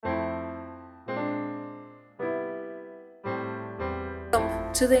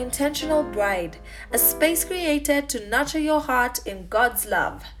to The Intentional Bride, a space created to nurture your heart in God's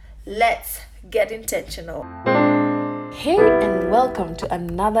love. Let's get intentional. Hey, and welcome to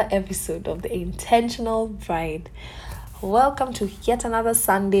another episode of The Intentional Bride. Welcome to yet another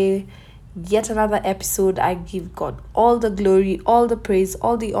Sunday, yet another episode. I give God all the glory, all the praise,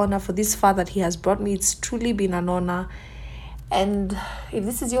 all the honor for this far that He has brought me. It's truly been an honor. And if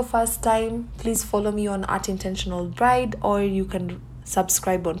this is your first time, please follow me on @intentional bride, or you can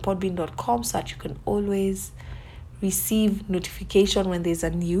subscribe on podbean.com so that you can always receive notification when there's a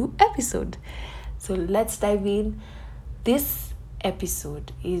new episode. So let's dive in. This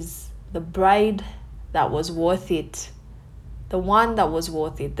episode is the bride that was worth it. The one that was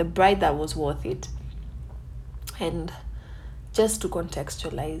worth it. The bride that was worth it. And just to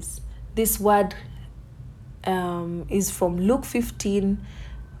contextualize, this word is from Luke 15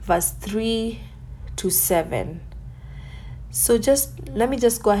 verse 3 to 7. So let me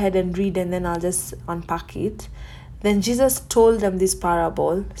go ahead and read, and then I'll just unpack it. Then Jesus told them this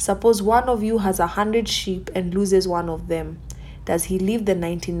parable. Suppose one of you has 100 sheep and loses one of them. Does he leave the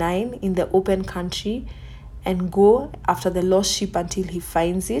 99 in the open country and go after the lost sheep until he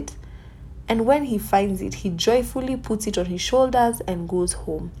finds it? And when he finds it, he joyfully puts it on his shoulders and goes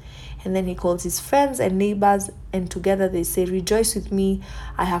home. And then he calls his friends and neighbors, and together they say, "Rejoice with me,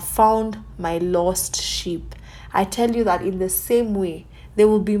 I have found my lost sheep." I tell you that in the same way, there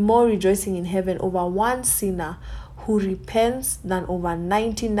will be more rejoicing in heaven over one sinner who repents than over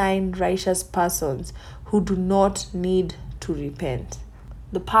 99 righteous persons who do not need to repent.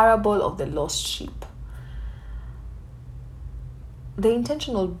 The parable of the lost sheep. The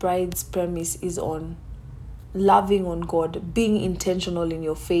Intentional Bride's premise is on loving on God, being intentional in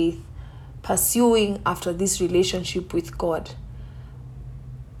your faith, pursuing after this relationship with God,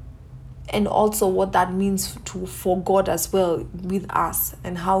 and also what that means for God as well with us,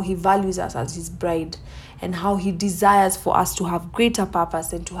 and how He values us as His bride, and how He desires for us to have greater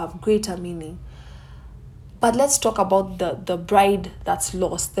purpose and to have greater meaning. But let's talk about the bride that's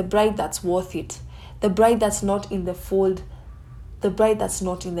lost, the bride that's worth it, the bride that's not in the fold, the bride that's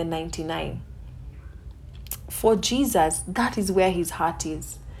not in the 99. For Jesus, that is where His heart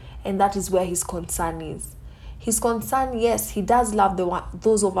is, and that is where His concern is. His concern, yes, He does love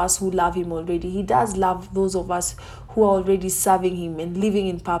those of us who love Him already. He does love those of us who are already serving Him and living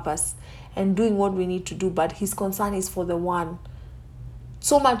in purpose and doing what we need to do. But His concern is for the one.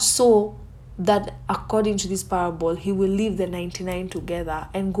 So much so that according to this parable, He will leave the 99 together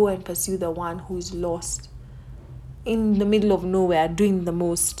and go and pursue the one who is lost in the middle of nowhere, doing the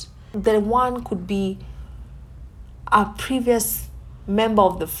most. The one could be a previous member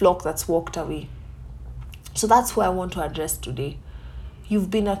of the flock that's walked away. So that's who I want to address today. You've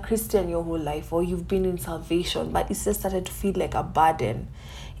been a Christian your whole life, or you've been in salvation, but it's just started to feel like a burden.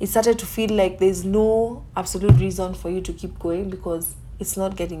 It started to feel like there's no absolute reason for you to keep going because it's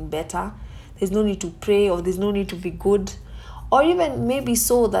not getting better. There's no need to pray, or there's no need to be good. Or even maybe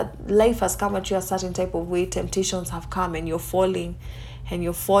so that life has come at you a certain type of way, temptations have come and you're falling,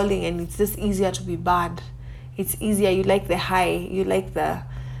 and it's just easier to be bad. It's easier, you like the high, you like the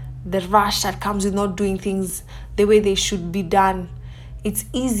rush that comes with not doing things the way they should be done. It's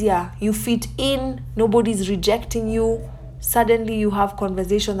easier, you fit in, nobody's rejecting you. Suddenly you have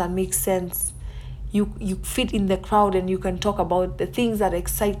conversation that makes sense. You fit in the crowd and you can talk about the things that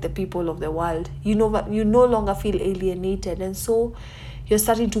excite the people of the world. You no longer feel alienated, and so you're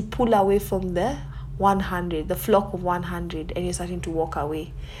starting to pull away from the 100, the flock of 100, and you're starting to walk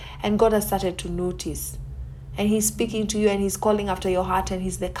away. And God has started to notice. And He's speaking to you, and He's calling after your heart, and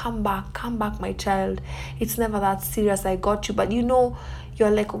He's like, come back, my child. It's never that serious. I got you. But you're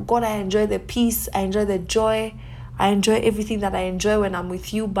like, oh God, I enjoy the peace. I enjoy the joy. I enjoy everything that I enjoy when I'm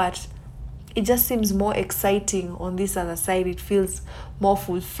with you. But it just seems more exciting on this other side. It feels more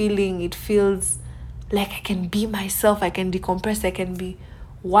fulfilling. It feels like I can be myself. I can decompress. I can be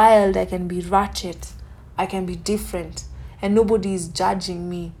wild. I can be ratchet. I can be different. And nobody is judging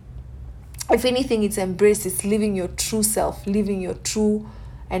me. If anything, it's embraced. It's living your true self, living your true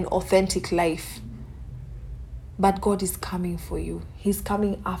and authentic life. But God is coming for you. He's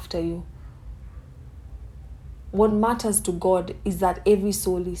coming after you. What matters to God is that every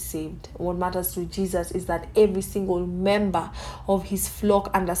soul is saved. What matters to Jesus is that every single member of His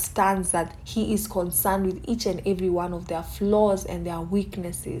flock understands that He is concerned with each and every one of their flaws and their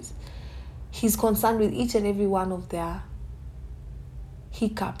weaknesses. He's concerned with each and every one of their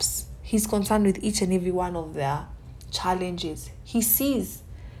hiccups. He's concerned with each and every one of their challenges. He sees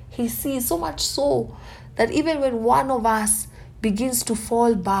so much so that even when one of us begins to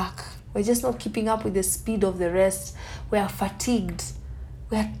fall back, we're just not keeping up with the speed of the rest, we are fatigued,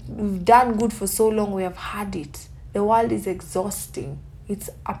 We've done good for so long, we have had it. The world is exhausting. It's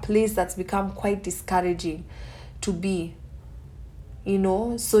a place that's become quite discouraging to be,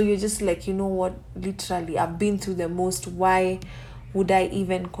 so you're just like, you know what, literally, I've been through the most. Why would I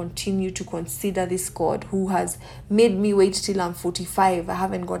even continue to consider this God who has made me wait till I'm 45? I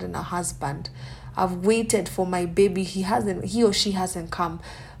haven't gotten a husband. I've waited for my baby. He or she hasn't come.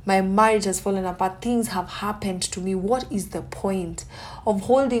 My marriage has fallen apart. Things have happened to me. What is the point of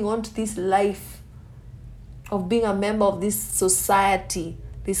holding on to this life, of being a member of this society,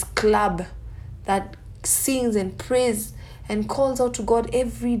 this club that sings and prays and calls out to God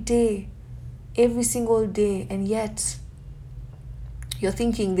every day, every single day, and yet you're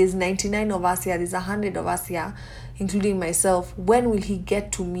thinking there's 99 of us here, there's 100 of us here, including myself. When will he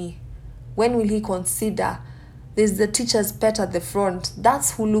get to me? When will he consider? There's the teacher's pet at the front.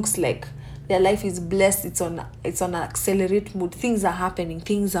 That's who looks like their life is blessed. It's on an accelerate mood. Things are happening.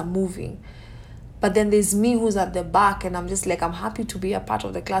 Things are moving. But then there's me who's at the back, and I'm just like, I'm happy to be a part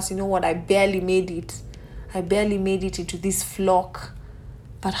of the class. You know what? I barely made it. I barely made it into this flock.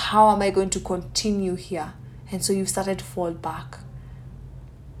 But how am I going to continue here? And so you've started to fall back.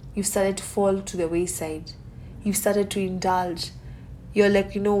 You've started to fall to the wayside. You've started to indulge. You're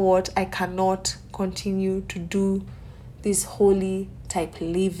like, you know what? I cannot continue to do this holy type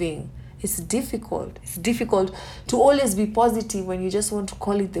living. It's difficult. It's difficult to always be positive when you just want to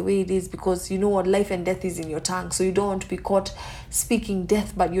call it the way it is, because you know what? Life and death is in your tongue. So you don't want to be caught speaking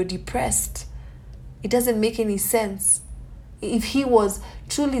death, but you're depressed. It doesn't make any sense. If he was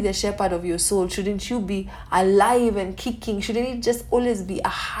truly the shepherd of your soul, shouldn't you be alive and kicking? Shouldn't it just always be a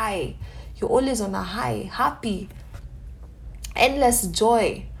high? You're always on a high, happy, endless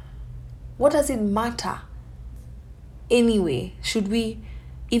joy. What does it matter? Anyway, should we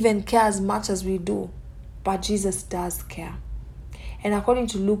even care as much as we do? But Jesus does care. And according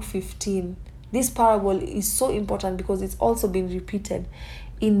to Luke 15, this parable is so important because it's also been repeated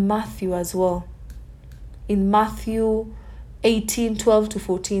in Matthew as well. In Matthew 18, 12 to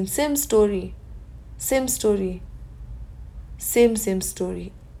 14, same story. Same story.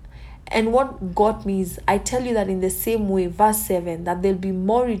 And what got me is, I tell you that in the same way, verse 7, that there'll be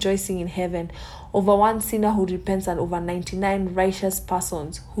more rejoicing in heaven over one sinner who repents than over 99 righteous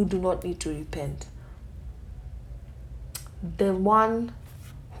persons who do not need to repent. The one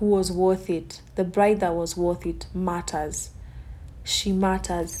who was worth it, the bride that was worth it, matters. She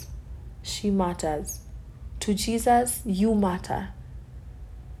matters. To Jesus, you matter.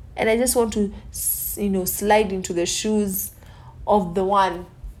 And I just want to, slide into the shoes of the one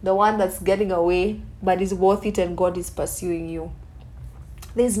that's getting away, but is worth it, and God is pursuing you.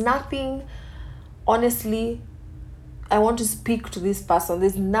 There's nothing, honestly, I want to speak to this person.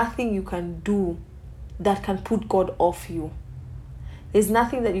 There's nothing you can do that can put God off you. There's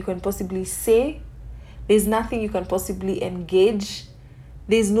nothing that you can possibly say. There's nothing you can possibly engage.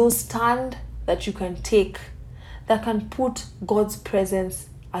 There's no stand that you can take that can put God's presence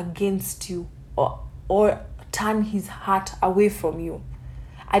against you or turn his heart away from you.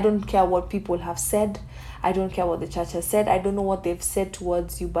 I don't care what people have said. I don't care what the church has said. I don't know what they've said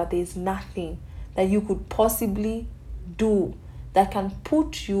towards you, but there's nothing that you could possibly do that can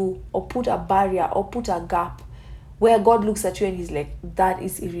put you or put a barrier or put a gap where God looks at you and he's like, that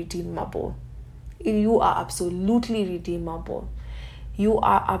is irredeemable. You are absolutely redeemable. You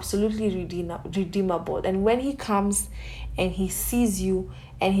are absolutely redeemable. And when he comes and he sees you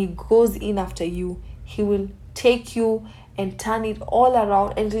and he goes in after you, he will take you and turn it all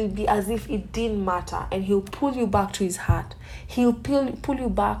around, and it'll be as if it didn't matter, and he'll pull you back to his heart. He'll pull you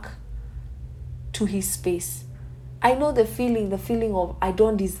back to his space. I know the feeling of I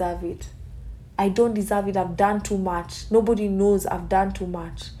don't deserve it. I've done too much. Nobody knows I've done too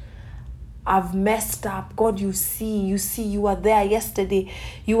much. I've messed up. God, you see, you were there yesterday.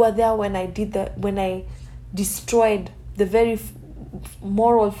 You were there when I destroyed the very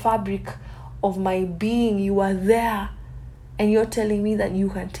moral fabric of my being. You were there. And you're telling me that you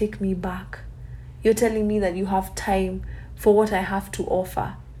can take me back. You're telling me that you have time for what I have to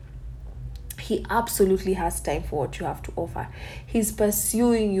offer. He absolutely has time for what you have to offer. He's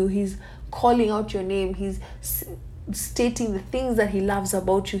pursuing you. He's calling out your name. He's stating the things that he loves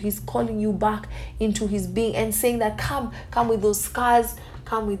about you. He's calling you back into his being and saying that come with those scars,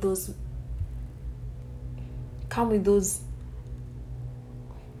 come with those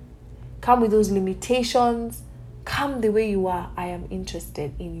limitations. Come the way you are. I am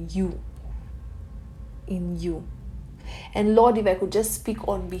interested in you. And Lord, if I could just speak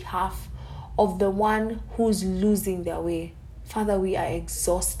on behalf of the one who's losing their way. Father, we are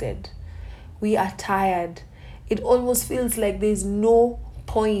exhausted. We are tired. It almost feels like there's no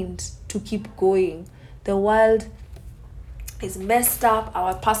point to keep going. The world is messed up.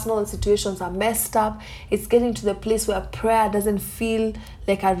 Our personal situations are messed up. It's getting to the place where prayer doesn't feel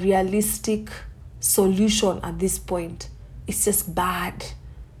like a realistic solution at this point. It's just bad.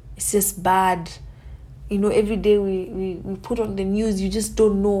 It's just bad. Every day we put on the news, you just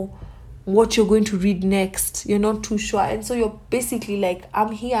don't know what you're going to read next. You're not too sure. And so you're basically like,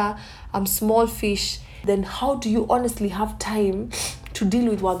 I'm here, I'm small fish. Then how do you honestly have time to deal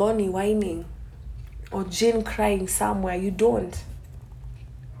with Wadoni whining or Jane crying somewhere? You don't.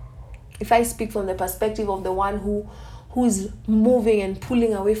 If I speak from the perspective of the one who's moving and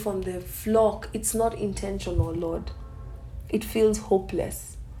pulling away from the flock, it's not intentional, Lord. It feels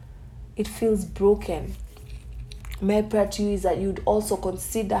hopeless. It feels broken. My prayer to you is that you'd also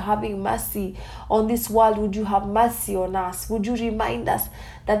consider having mercy on this world. Would you have mercy on us? Would you remind us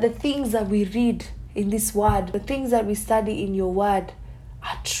that the things that we read in this word, the things that we study in your word,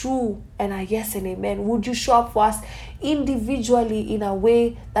 are true and are yes and amen? Would you show up for us individually in a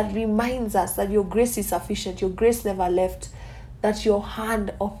way that reminds us that your grace is sufficient, your grace never left, that your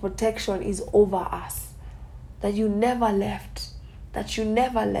hand of protection is over us, that you never left, that you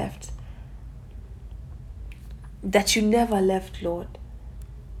never left, that you never left, Lord.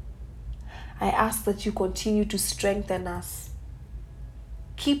 I ask that you continue to strengthen us.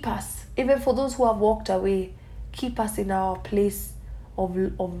 Keep us, even for those who have walked away, keep us in our place of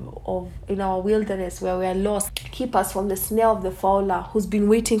in our wilderness where we are lost. Keep us from the snare of the fowler who's been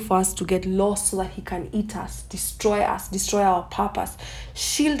waiting for us to get lost so that he can eat us, destroy our purpose.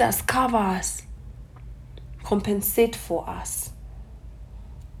 Shield us, cover us, compensate for us.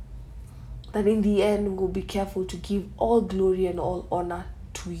 That in the end we'll be careful to give all glory and all honor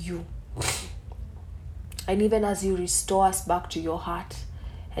to you. And even as you restore us back to your heart,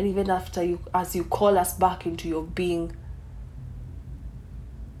 and even as you call us back into your being,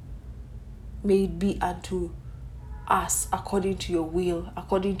 may it be unto us according to your will,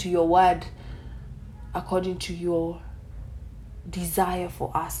 according to your word, according to your desire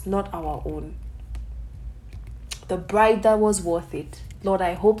for us, not our own. The bride that was worth it. Lord,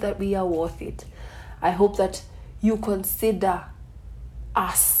 I hope that we are worth it. I hope that you consider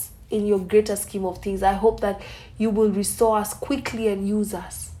us in your greater scheme of things. I hope that you will restore us quickly and use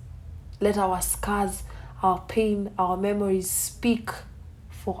us. Let our scars, our pain, our memories speak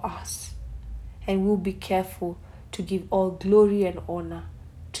for us. And we'll be careful to give all glory and honor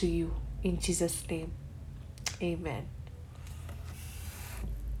to you. In Jesus' name, amen.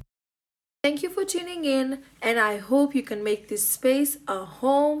 Thank you for tuning in, and I hope you can make this space a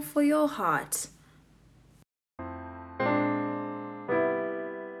home for your heart.